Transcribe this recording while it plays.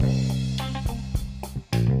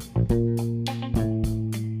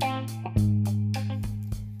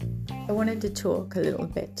wanted to talk a little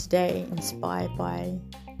bit today, inspired by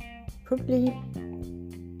probably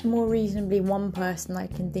more reasonably one person I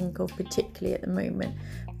can think of particularly at the moment.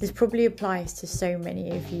 This probably applies to so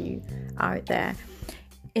many of you out there.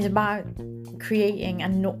 It's about creating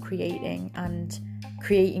and not creating, and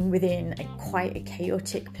creating within quite a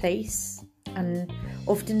chaotic place. And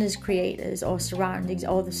often as creators, our surroundings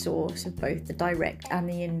are the source of both the direct and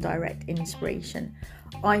the indirect inspiration.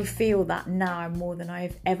 I feel that now more than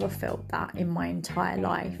I've ever felt that in my entire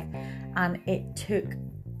life, and it took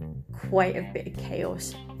quite a bit of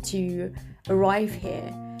chaos to arrive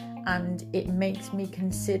here, and it makes me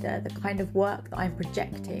consider the kind of work that I'm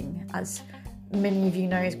projecting, as many of you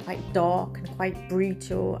know, is quite dark and quite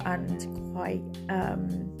brutal and quite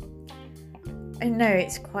I know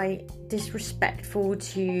it's quite disrespectful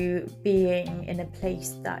to being in a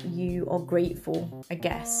place that you are grateful, I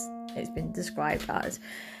guess it's been described as.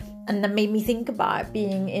 And that made me think about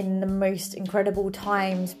being in the most incredible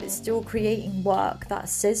times but still creating work that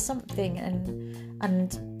says something,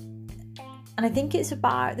 and I think it's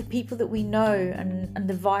about the people that we know and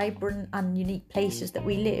the vibrant and unique places that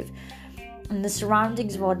we live and the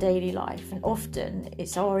surroundings of our daily life. And often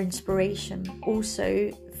it's our inspiration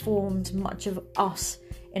also forms much of us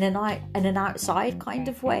in an outside kind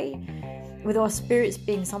of way, with our spirits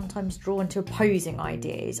being sometimes drawn to opposing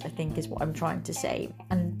ideas, I think is what I'm trying to say.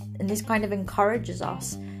 And this kind of encourages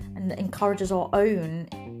us and encourages our own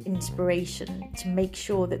inspiration to make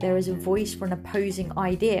sure that there is a voice for an opposing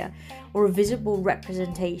idea or a visible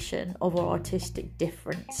representation of our artistic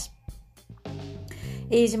difference.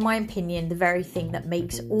 It is, in my opinion, the very thing that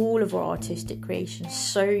makes all of our artistic creations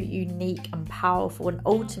so unique and powerful, and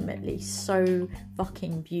ultimately so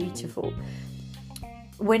fucking beautiful.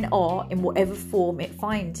 When art, in whatever form it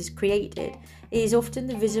finds, is created, it is often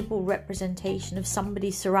the visible representation of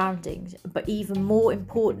somebody's surroundings, but even more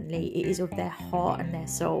importantly, it is of their heart and their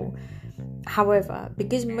soul. However,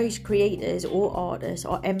 because most creators or artists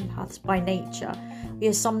are empaths by nature, we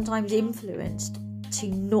are sometimes influenced to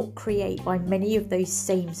not create by many of those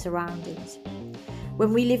same surroundings.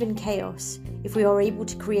 When we live in chaos, if we are able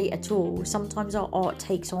to create at all, sometimes our art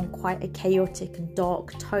takes on quite a chaotic and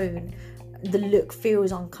dark tone. The look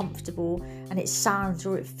feels uncomfortable, and it sounds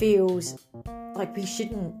or it feels like we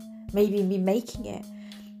shouldn't maybe be making it.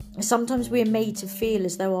 Sometimes we are made to feel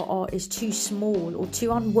as though our art is too small or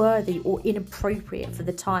too unworthy or inappropriate for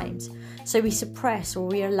the times. So we suppress, or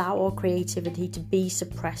we allow our creativity to be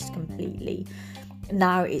suppressed completely.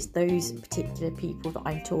 Now it's those particular people that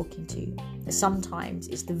I'm talking to. Sometimes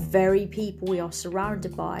it's the very people we are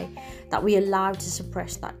surrounded by that we allow to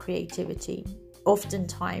suppress that creativity.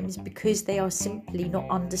 Oftentimes because they are simply not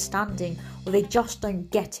understanding, or they just don't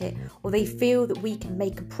get it, or they feel that we can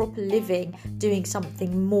make a proper living doing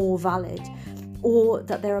something more valid, or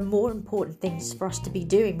that there are more important things for us to be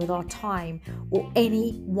doing with our time, or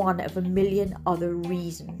any one of a million other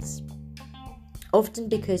reasons. Often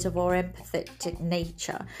because of our empathetic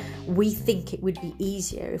nature, we think it would be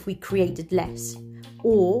easier if we created less,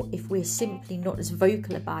 or if we're simply not as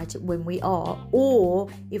vocal about it when we are, or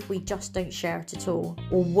if we just don't share it at all,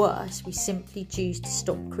 or worse, we simply choose to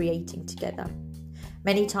stop creating together.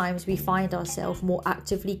 Many times we find ourselves more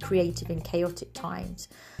actively creative in chaotic times,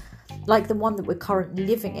 like the one that we're currently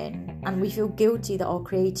living in, and we feel guilty that our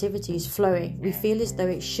creativity is flowing. We feel as though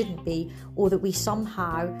it shouldn't be, or that we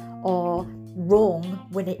somehow are wrong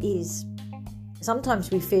when it is.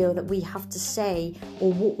 Sometimes we feel that we have to say,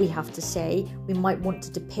 or what we have to say, we might want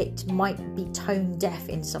to depict, might be tone deaf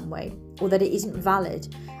in some way, or that it isn't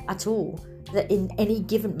valid at all, that in any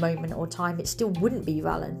given moment or time it still wouldn't be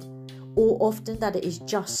valid, or often that it is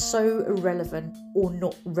just so irrelevant or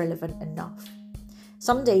not relevant enough.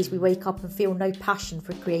 Some days we wake up and feel no passion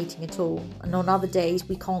for creating at all, and on other days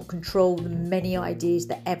we can't control the many ideas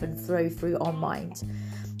that ebb and flow through our minds.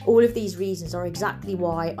 All of these reasons are exactly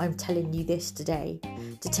why I'm telling you this today,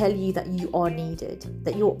 to tell you that you are needed,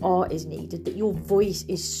 that your art is needed, that your voice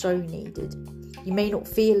is so needed. You may not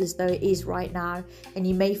feel as though it is right now, and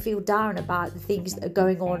you may feel down about the things that are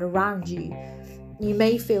going on around you. You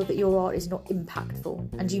may feel that your art is not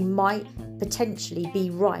impactful, and you might potentially be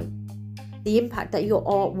right. The impact that your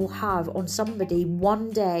art will have on somebody one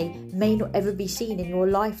day may not ever be seen in your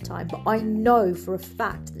lifetime, but I know for a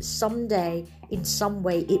fact that someday, in some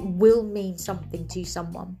way, it will mean something to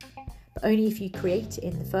someone, but only if you create it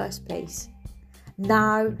in the first place.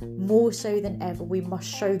 Now, more so than ever, we must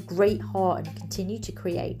show great heart and continue to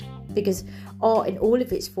create, because art in all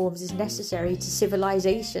of its forms is necessary to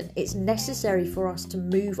civilization. It's necessary for us to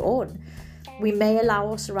move on. We may allow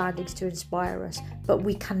our surroundings to inspire us, but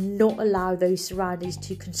we cannot allow those surroundings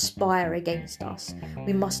to conspire against us.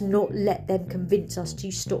 We must not let them convince us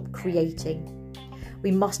to stop creating.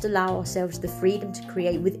 We must allow ourselves the freedom to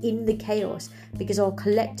create within the chaos, because our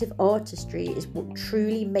collective artistry is what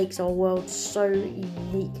truly makes our world so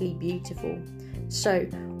uniquely beautiful. So,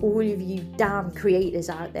 all of you damn creators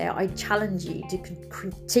out there, I challenge you to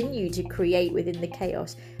continue to create within the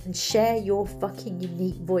chaos and share your fucking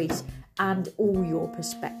unique voice and all your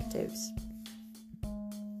perspectives.